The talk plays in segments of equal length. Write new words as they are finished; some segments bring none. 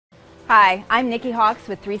Hi, I'm Nikki Hawks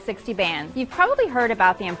with 360 Bands. You've probably heard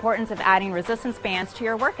about the importance of adding resistance bands to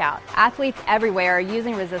your workout. Athletes everywhere are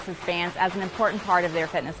using resistance bands as an important part of their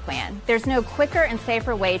fitness plan. There's no quicker and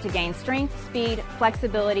safer way to gain strength, speed,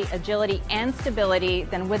 flexibility, agility, and stability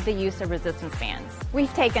than with the use of resistance bands.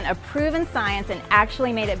 We've taken a proven science and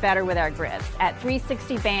actually made it better with our grips. At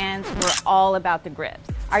 360 Bands, we're all about the grips.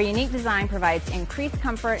 Our unique design provides increased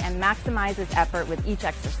comfort and maximizes effort with each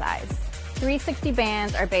exercise. 360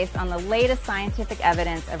 Bands are based on the latest scientific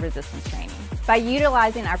evidence of resistance training. By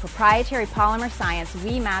utilizing our proprietary polymer science,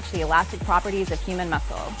 we match the elastic properties of human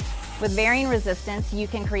muscle. With varying resistance, you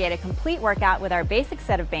can create a complete workout with our basic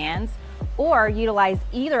set of bands, or utilize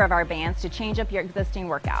either of our bands to change up your existing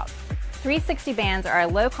workout. 360 Bands are a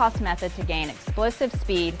low-cost method to gain explosive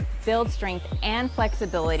speed, build strength, and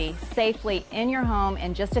flexibility safely in your home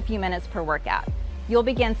in just a few minutes per workout. You'll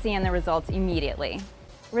begin seeing the results immediately.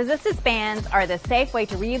 Resistance bands are the safe way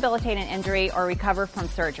to rehabilitate an injury or recover from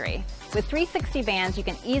surgery. With 360 Bands, you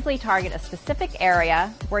can easily target a specific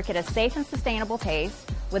area, work at a safe and sustainable pace,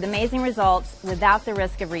 with amazing results without the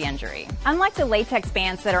risk of re-injury. Unlike the latex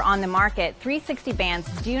bands that are on the market, 360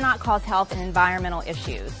 Bands do not cause health and environmental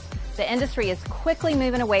issues. The industry is quickly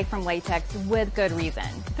moving away from latex with good reason.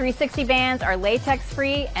 360 Bands are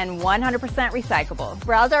latex-free and 100% recyclable.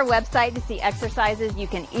 Browse our website to see exercises you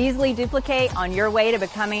can easily duplicate on your way to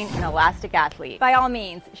becoming an elastic athlete. By all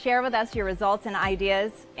means, share with us your results and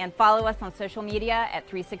ideas, and follow us on social media at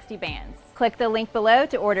 360 Bands. Click the link below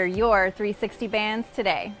to order your 360 Bands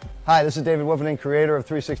today. Hi, this is David Wolfenden, creator of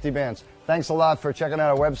 360 Bands. Thanks a lot for checking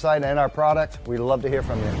out our website and our product. We'd love to hear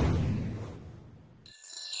from you.